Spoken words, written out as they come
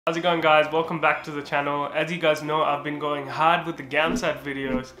How's it going, guys? Welcome back to the channel. As you guys know, I've been going hard with the GAMSAT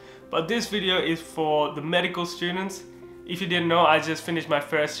videos, but this video is for the medical students. If you didn't know, I just finished my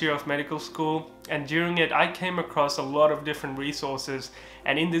first year of medical school, and during it I came across a lot of different resources,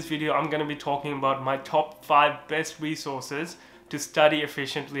 and in this video I'm going to be talking about my top 5 best resources to study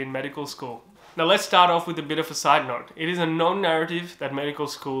efficiently in medical school. Now let's start off with a bit of a side note. It is a known narrative that medical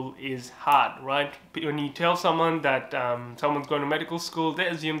school is hard, right? When you tell someone that someone's going to medical school, they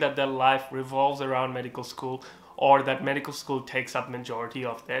assume that their life revolves around medical school or that medical school takes up majority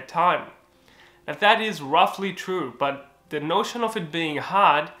of their time. Now that is roughly true, but the notion of it being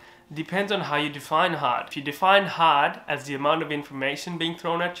hard depends on how you define hard. If you define hard as the amount of information being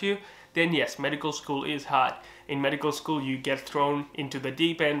thrown at you, then yes, medical school is hard. In medical school, you get thrown into the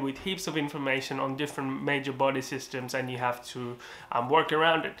deep end with heaps of information on different major body systems, and you have to work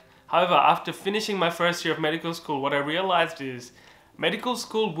around it. However, after finishing my first year of medical school, what I realized is medical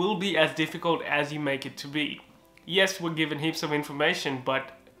school will be as difficult as you make it to be. Yes, we're given heaps of information,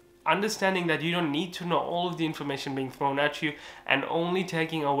 but understanding that you don't need to know all of the information being thrown at you, and only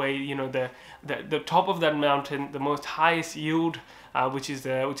taking away, the top of that mountain, the most highest yield, which is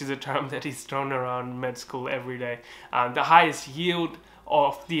a term that is thrown around med school every day, the highest yield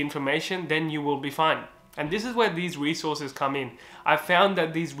of the information, then you will be fine. And this is where these resources come in. I found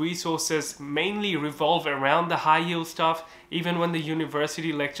that these resources mainly revolve around the high yield stuff. Even when the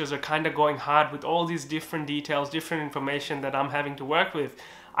university lectures are kind of going hard with all these different details, different information that I'm having to work with,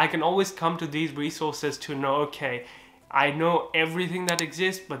 I can always come to these resources to know, okay, I know everything that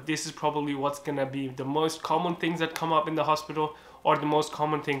exists, but this is probably what's gonna be the most common things that come up in the hospital, or the most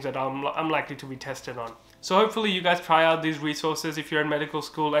common things that I'm likely to be tested on. So hopefully you guys try out these resources if you're in medical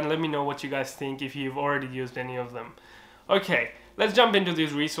school, and let me know what you guys think if you've already used any of them. Okay, let's jump into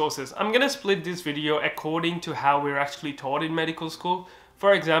these resources. I'm gonna split this video according to how we're actually taught in medical school.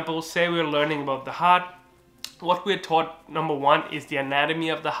 For example, say we're learning about the heart. What we're taught, number one, is the anatomy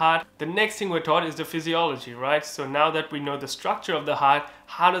of the heart. The next thing we're taught is the physiology, right? So now that we know the structure of the heart,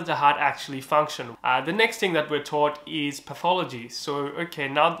 how does the heart actually function? The next thing that we're taught is pathology. So, okay,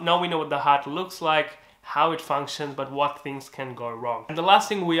 now we know what the heart looks like, how it functions, but what things can go wrong. And the last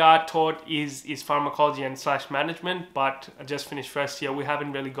thing we are taught is pharmacology and / management, but I just finished first year. We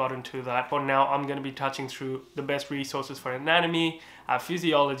haven't really gotten to that. For now, I'm going to be touching through the best resources for anatomy,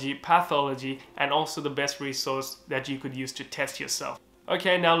 physiology, pathology, and also the best resource that you could use to test yourself.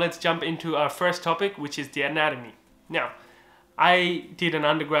 Okay, now let's jump into our first topic, which is the anatomy. Now, I did an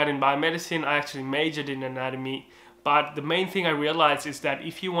undergrad in biomedicine. I actually majored in anatomy. But the main thing I realized is that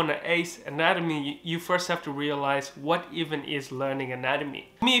if you want to ace anatomy, you first have to realize what even is learning anatomy.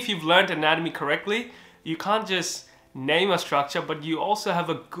 For me, if you've learned anatomy correctly, you can't just name a structure, but you also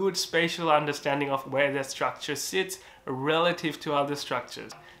have a good spatial understanding of where that structure sits relative to other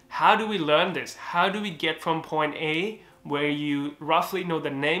structures. How do we learn this? How do we get from point A, where you roughly know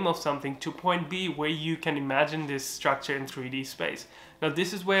the name of something, to point B, where you can imagine this structure in 3D space? Now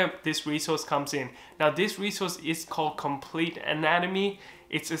this is where this resource comes in. Now this resource is called Complete Anatomy.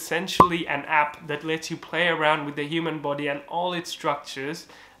 It's essentially an app that lets you play around with the human body and all its structures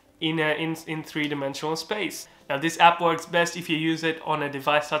in three-dimensional space. Now this app works best if you use it on a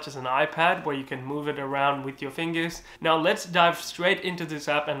device such as an iPad, where you can move it around with your fingers. Now let's dive straight into this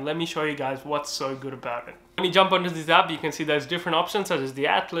app and let me show you guys what's so good about it. When you jump onto this app, you can see there's different options such as the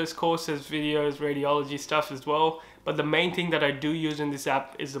atlas, courses, videos, radiology stuff as well. But the main thing that I do use in this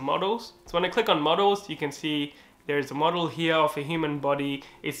app is the models. So when I click on models, you can see there's a model here of a human body.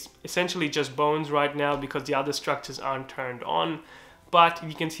 It's essentially just bones right now because the other structures aren't turned on. But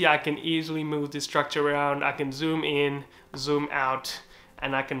you can see I can easily move this structure around. I can zoom in, zoom out,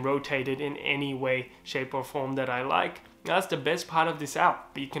 and I can rotate it in any way, shape, or form that I like. That's the best part of this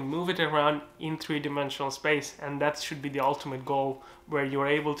app. You can move it around in three-dimensional space, and that should be the ultimate goal, where you're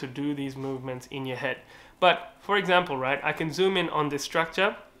able to do these movements in your head. But for example, right, I can zoom in on this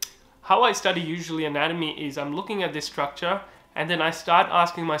structure. How I study usually anatomy is I'm looking at this structure, and then I start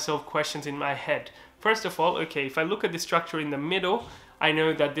asking myself questions in my head. First of all, okay, if I look at the structure in the middle, I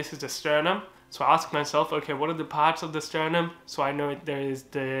know that this is the sternum. So I ask myself, okay, what are the parts of the sternum? So I know there is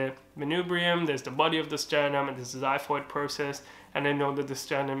the manubrium, there's the body of the sternum, and there's the xiphoid process, and I know that the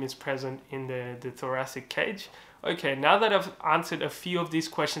sternum is present in the thoracic cage. Okay, now that I've answered a few of these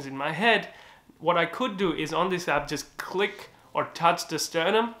questions in my head, what I could do is on this app just click or touch the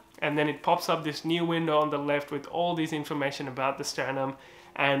sternum, and then it pops up this new window on the left with all this information about the sternum.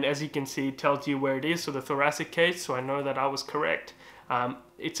 And as you can see, it tells you where it is, so the thoracic cage, so I know that I was correct.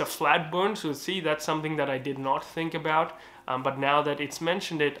 It's a flat bone, so see, that's something that I did not think about. But now that it's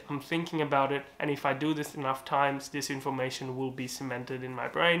mentioned it, I'm thinking about it, and if I do this enough times, this information will be cemented in my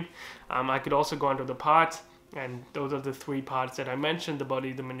brain. I could also go into the parts, and those are the 3 parts that I mentioned: the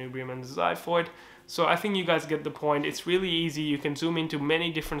body, the manubrium, and the xiphoid. So I think you guys get the point. It's really easy. You can zoom into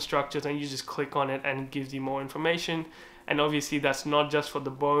many different structures and you just click on it and it gives you more information. And obviously that's not just for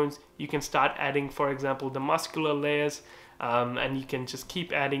the bones. You can start adding, for example, the muscular layers, and you can just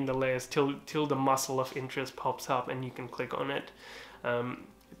keep adding the layers till the muscle of interest pops up and you can click on it.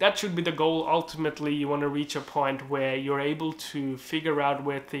 That should be the goal. Ultimately, you want to reach a point where you're able to figure out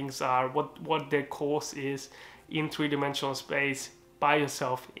where things are, what their course is in 3-dimensional space by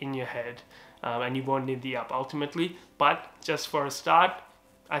yourself in your head. And you won't need the app ultimately, but just for a start,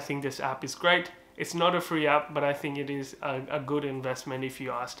 I think this app is great. It's not a free app, but I think it is a good investment if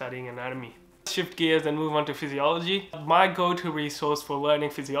you are studying anatomy. Shift gears and move on to physiology. My go-to resource for learning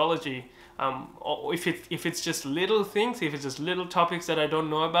physiology, if it's just little things, if it's just little topics that I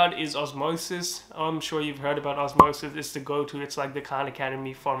don't know about, is osmosis. I'm sure you've heard about osmosis. It's the go-to. It's like the Khan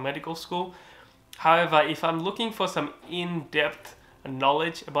Academy for medical school. However, if I'm looking for some in-depth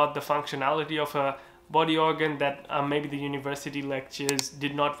knowledge about the functionality of a body organ that maybe the university lectures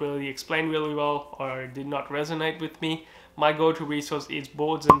did not really explain really well or did not resonate with me, my go-to resource is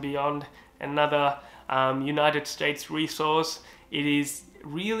Boards and Beyond, another United States resource. It is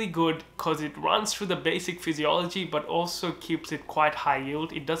really good because it runs through the basic physiology but also keeps it quite high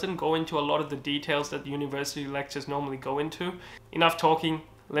yield. It doesn't go into a lot of the details that university lectures normally go into. Enough talking,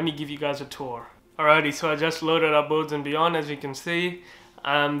 let me give you guys a tour. Alrighty, so I just loaded up Boards and Beyond, as you can see.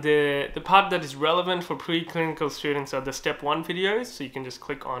 The part that is relevant for preclinical students are the Step 1 videos. So you can just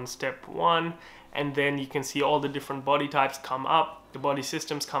click on Step 1 and then you can see all the different body types come up, the body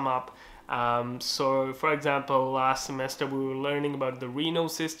systems come up. So for example, last semester we were learning about the renal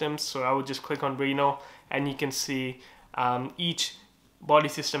systems. So I would just click on renal and you can see each body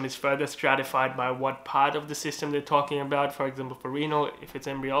system is further stratified by what part of the system they're talking about. For example, for renal, if it's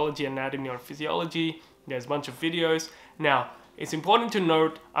embryology, anatomy, or physiology, there's a bunch of videos. Now, it's important to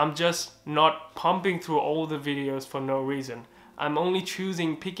note, I'm just not pumping through all the videos for no reason. I'm only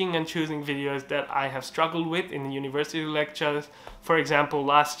picking and choosing videos that I have struggled with in the university lectures. For example,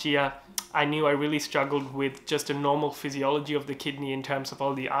 last year, I knew I really struggled with just a normal physiology of the kidney in terms of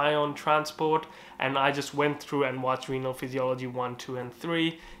all the ion transport, and I just went through and watched renal physiology 1, 2, and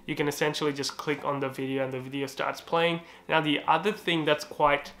 3. You can essentially just click on the video and the video starts playing. Now the other thing that's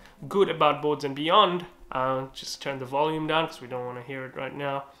quite good about Boards and Beyond, just turn the volume down because we don't want to hear it right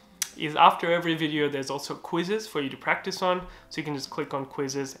now, is after every video there's also quizzes for you to practice on. So you can just click on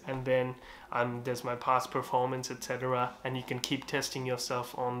quizzes and then there's my past performance, etc. and you can keep testing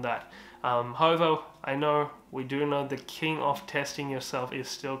yourself on that. However, I know we do know the king of testing yourself is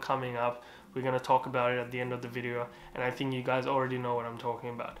still coming up. We're going to talk about it at the end of the video, and I think you guys already know what I'm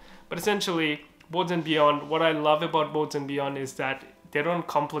talking about. But essentially, Boards and Beyond, what I love about Boards and Beyond is that they don't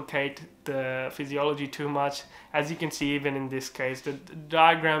complicate the physiology too much. As you can see, even in this case, the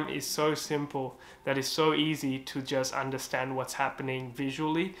diagram is so simple that it's so easy to just understand what's happening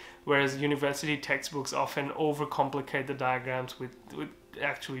visually, whereas university textbooks often overcomplicate the diagrams with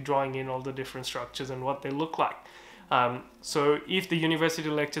actually drawing in all the different structures and what they look like. So if the university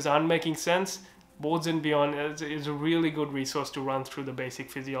lectures aren't making sense, Boards and Beyond is a really good resource to run through the basic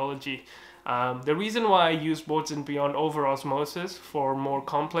physiology. The reason why I use Boards and Beyond over osmosis for more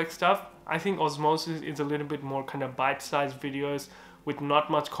complex stuff, I think osmosis is a little bit more kind of bite-sized videos with not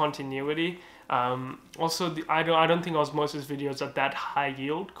much continuity. Also, I don't think osmosis videos are that high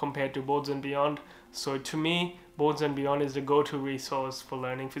yield compared to Boards and Beyond. So to me, Boards and Beyond is the go-to resource for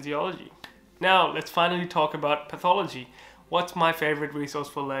learning physiology. Now, let's finally talk about pathology. What's my favorite resource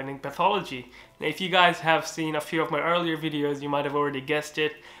for learning pathology? Now, if you guys have seen a few of my earlier videos, you might have already guessed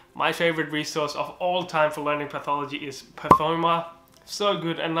it. My favorite resource of all time for learning pathology is Pathoma. So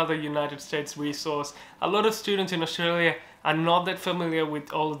good, another United States resource. A lot of students in Australia are not that familiar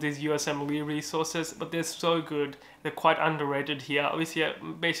with all of these USMLE resources, but they're so good. They're quite underrated here. Obviously,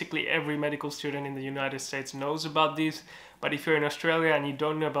 basically every medical student in the United States knows about these, but if you're in Australia and you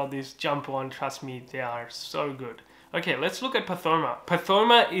don't know about these, jump on, trust me, they are so good. Okay, let's look at Pathoma.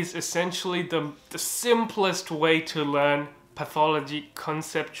 Pathoma is essentially the simplest way to learn pathology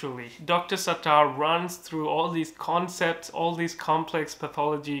conceptually. Dr. Sattar runs through all these concepts, all these complex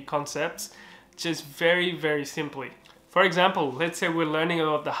pathology concepts, just very, very simply. For example, let's say we're learning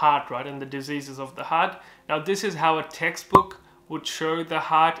about the heart, right, and the diseases of the heart. Now, this is how a textbook would show the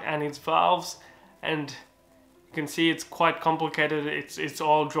heart and its valves, and you can see it's quite complicated. It's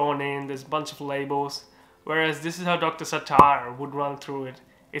all drawn in. There's a bunch of labels. Whereas this is how Dr. Sattar would run through it.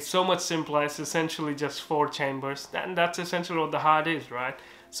 It's so much simpler. It's essentially just 4 chambers, and that's essentially what the heart is, right?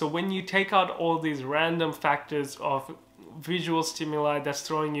 So when you take out all these random factors of visual stimuli that's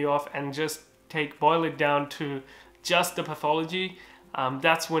throwing you off and just boil it down to just the pathology,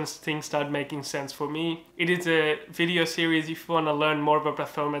 that's when things start making sense for me. It is a video series. If you want to learn more about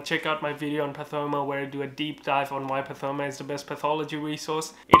Pathoma, check out my video on Pathoma where I do a deep dive on why Pathoma is the best pathology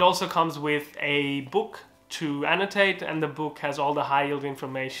resource. It also comes with a book to annotate, and the book has all the high yield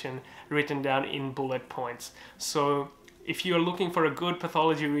information written down in bullet points. So if you're looking for a good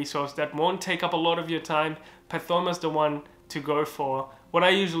pathology resource that won't take up a lot of your time, Pathoma is the one to go for. What I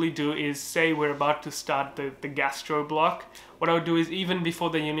usually do is, say we're about to start the gastro block, what I would do is, even before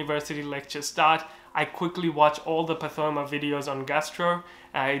the university lectures start, I quickly watch all the Pathoma videos on gastro.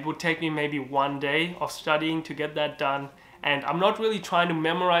 It would take me maybe 1 day of studying to get that done. And I'm not really trying to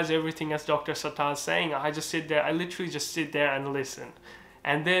memorize everything as Dr. Sattar is saying. I literally just sit there and listen.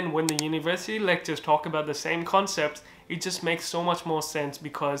 And then when the university lectures talk about the same concepts, it just makes so much more sense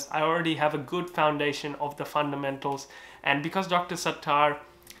because I already have a good foundation of the fundamentals. And because Dr. Sattar,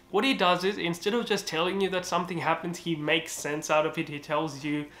 what he does is, instead of just telling you that something happens, he makes sense out of it. He tells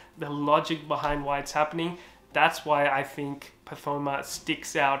you the logic behind why it's happening. That's why I think Pathoma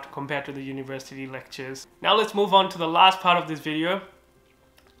sticks out compared to the university lectures. Now let's move on to the last part of this video.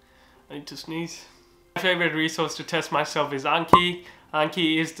 I need to sneeze. My favorite resource to test myself is Anki.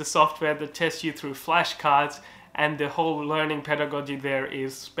 Anki is the software that tests you through flashcards, and the whole learning pedagogy there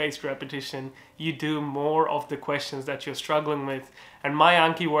is spaced repetition. You do more of the questions that you're struggling with, and my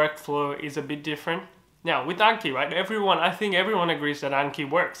Anki workflow is a bit different. Now with Anki, right, I think everyone agrees that Anki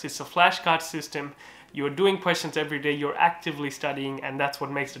works. It's a flashcard system. You're doing questions every day, you're actively studying, and that's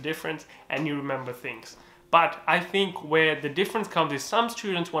what makes the difference, and you remember things. But I think where the difference comes is some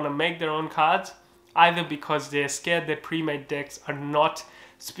students want to make their own cards, either because they're scared their pre-made decks are not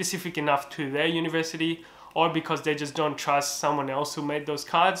specific enough to their university, or because they just don't trust someone else who made those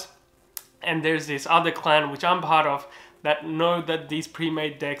cards. And there's this other clan, which I'm part of, that know that these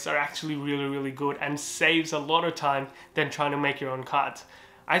pre-made decks are actually really, really good and saves a lot of time than trying to make your own cards.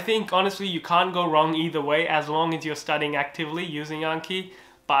 I think honestly you can't go wrong either way as long as you're studying actively using Anki,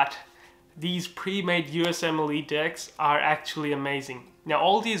 but these pre-made USMLE decks are actually amazing. Now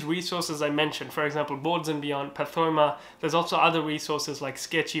all these resources I mentioned, for example Boards and Beyond, Pathoma, there's also other resources like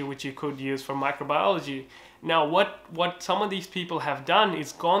Sketchy which you could use for microbiology. Now what some of these people have done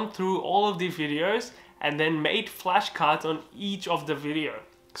is gone through all of these videos and then made flashcards on each of the video.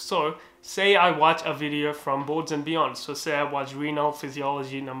 So say I watch a video from Boards and Beyond, so say I watch Renal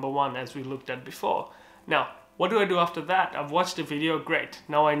Physiology #1 as we looked at before. Now what do I do after that? I've watched the video, great.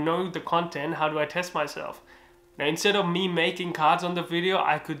 Now I know the content, how do I test myself? Now instead of me making cards on the video,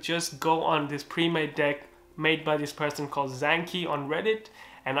 I could just go on this pre-made deck made by this person called Anki on Reddit,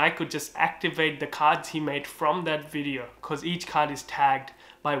 and I could just activate the cards he made from that video, because each card is tagged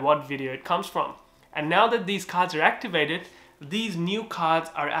by what video it comes from. And now that these cards are activated, these new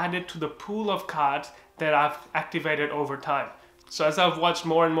cards are added to the pool of cards that I've activated over time. So as I've watched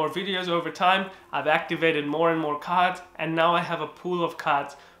more and more videos over time, I've activated more and more cards, and now I have a pool of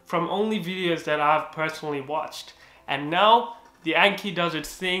cards from only videos that I've personally watched. And now the Anki does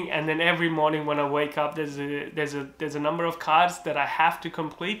its thing, and then every morning when I wake up, there's a number of cards that I have to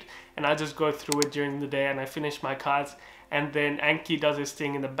complete, and I just go through it during the day and I finish my cards. And then Anki does its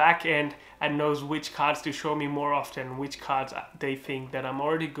thing in the back end and knows which cards to show me more often, which cards they think that I'm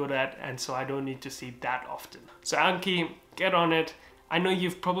already good at, and so I don't need to see that often. So Anki, get on it. I know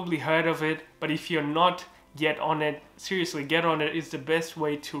you've probably heard of it, but if you're not yet on it, seriously get on it. It's the best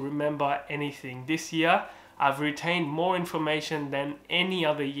way to remember anything. This year, I've retained more information than any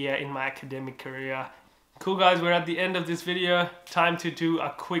other year in my academic career. Cool guys, we're at the end of this video. Time to do a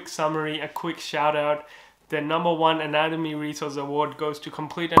quick summary, a quick shout out. The #1 Anatomy Resource Award goes to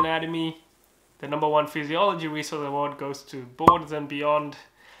Complete Anatomy. The #1 Physiology Resource Award goes to Boards and Beyond.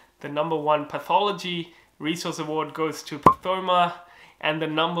 The #1 Pathology Resource Award goes to Pathoma. And the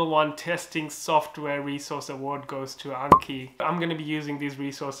 #1 Testing Software Resource Award goes to Anki. I'm going to be using these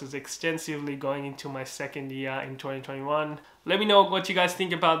resources extensively going into my second year in 2021. Let me know what you guys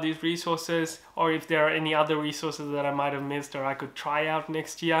think about these resources, or if there are any other resources that I might have missed or I could try out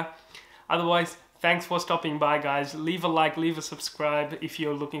next year. Otherwise, thanks for stopping by guys. Leave a like, leave a subscribe if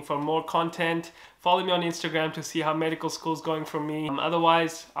you're looking for more content. Follow me on Instagram to see how medical school's going for me.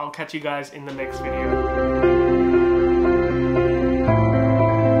 Otherwise, I'll catch you guys in the next video.